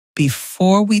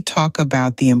Before we talk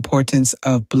about the importance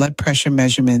of blood pressure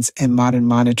measurements and modern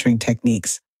monitoring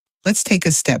techniques, let's take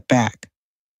a step back.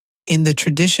 In the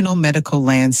traditional medical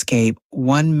landscape,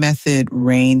 one method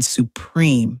reigned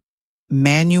supreme: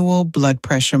 manual blood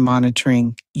pressure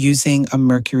monitoring using a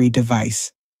mercury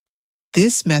device.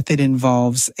 This method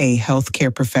involves a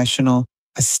healthcare professional,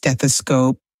 a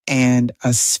stethoscope, and a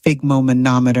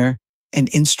sphygmomanometer, an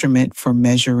instrument for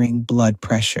measuring blood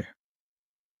pressure.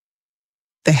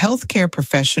 The healthcare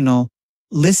professional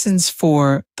listens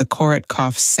for the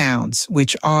Korotkoff sounds,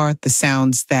 which are the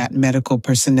sounds that medical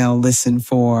personnel listen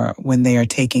for when they are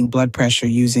taking blood pressure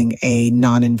using a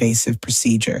non-invasive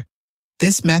procedure.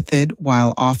 This method,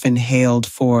 while often hailed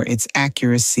for its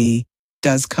accuracy,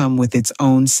 does come with its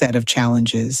own set of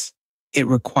challenges. It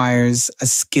requires a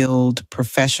skilled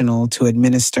professional to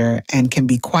administer and can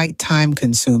be quite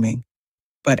time-consuming.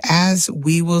 But as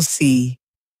we will see,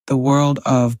 the world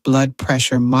of blood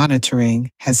pressure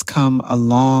monitoring has come a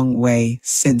long way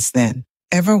since then.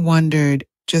 Ever wondered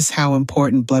just how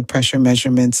important blood pressure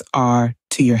measurements are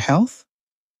to your health?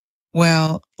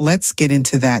 Well, let's get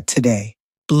into that today.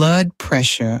 Blood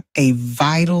pressure, a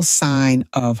vital sign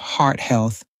of heart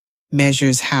health,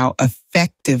 measures how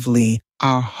effectively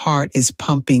our heart is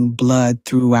pumping blood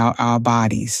throughout our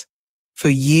bodies. For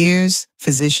years,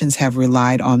 physicians have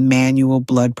relied on manual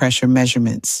blood pressure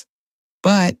measurements.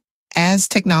 But as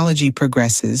technology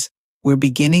progresses, we're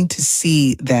beginning to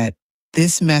see that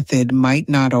this method might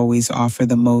not always offer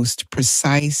the most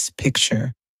precise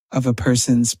picture of a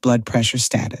person's blood pressure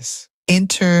status.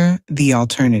 Enter the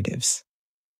alternatives: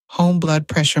 home blood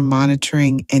pressure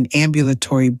monitoring and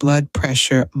ambulatory blood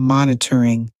pressure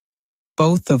monitoring,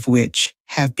 both of which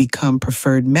have become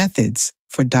preferred methods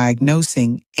for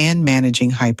diagnosing and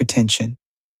managing hypertension.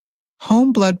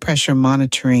 Home blood pressure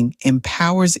monitoring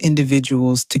empowers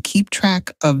individuals to keep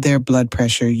track of their blood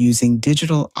pressure using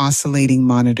digital oscillating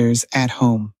monitors at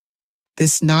home.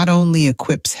 This not only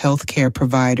equips healthcare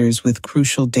providers with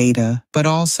crucial data, but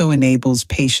also enables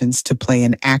patients to play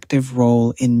an active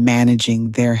role in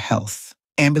managing their health.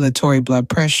 Ambulatory blood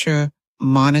pressure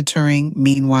monitoring,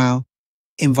 meanwhile,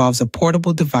 involves a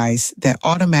portable device that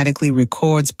automatically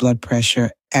records blood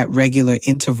pressure at regular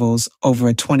intervals over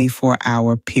a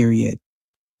 24-hour period.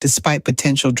 Despite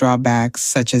potential drawbacks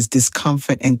such as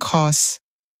discomfort and costs,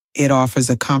 it offers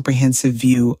a comprehensive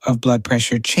view of blood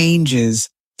pressure changes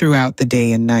throughout the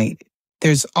day and night.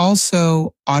 There's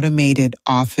also automated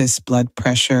office blood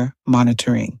pressure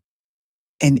monitoring,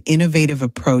 an innovative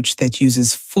approach that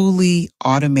uses fully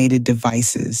automated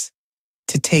devices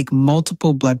to take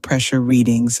multiple blood pressure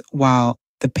readings while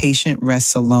the patient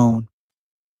rests alone.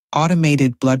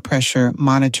 Automated blood pressure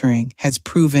monitoring has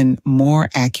proven more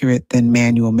accurate than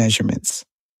manual measurements,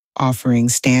 offering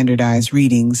standardized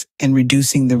readings and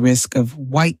reducing the risk of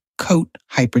white coat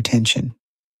hypertension.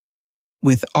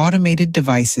 With automated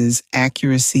devices,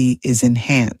 accuracy is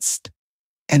enhanced,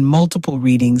 and multiple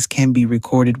readings can be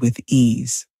recorded with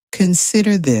ease.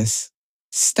 Consider this.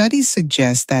 Studies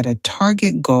suggest that a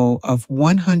target goal of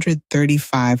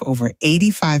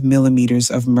 135/85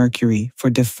 millimeters of mercury for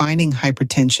defining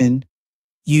hypertension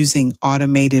using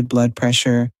automated blood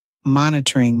pressure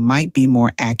monitoring might be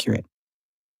more accurate.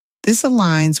 This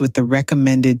aligns with the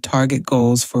recommended target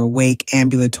goals for awake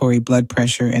ambulatory blood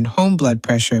pressure and home blood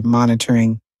pressure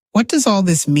monitoring. What does all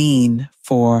this mean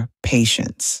for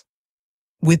patients?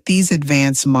 With these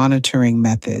advanced monitoring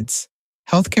methods,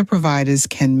 healthcare providers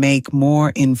can make more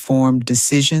informed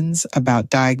decisions about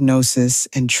diagnosis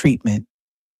and treatment,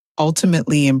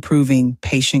 ultimately improving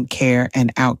patient care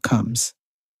and outcomes.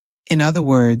 In other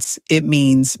words, it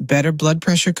means better blood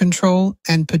pressure control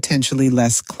and potentially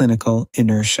less clinical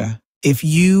inertia. If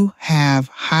you have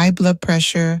high blood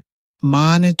pressure,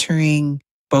 monitoring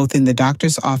both in the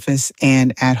doctor's office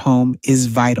and at home is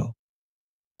vital.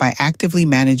 By actively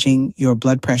managing your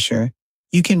blood pressure,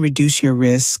 you can reduce your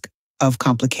risk of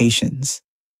complications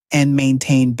and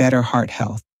maintain better heart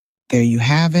health. There you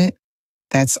have it.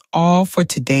 That's all for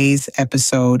today's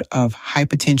episode of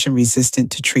Hypertension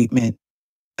Resistant to Treatment.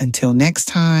 Until next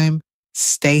time,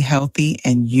 stay healthy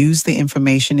and use the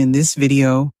information in this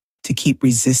video to keep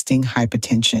resisting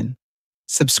hypertension.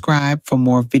 Subscribe for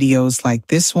more videos like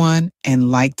this one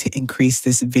and like to increase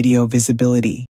this video visibility.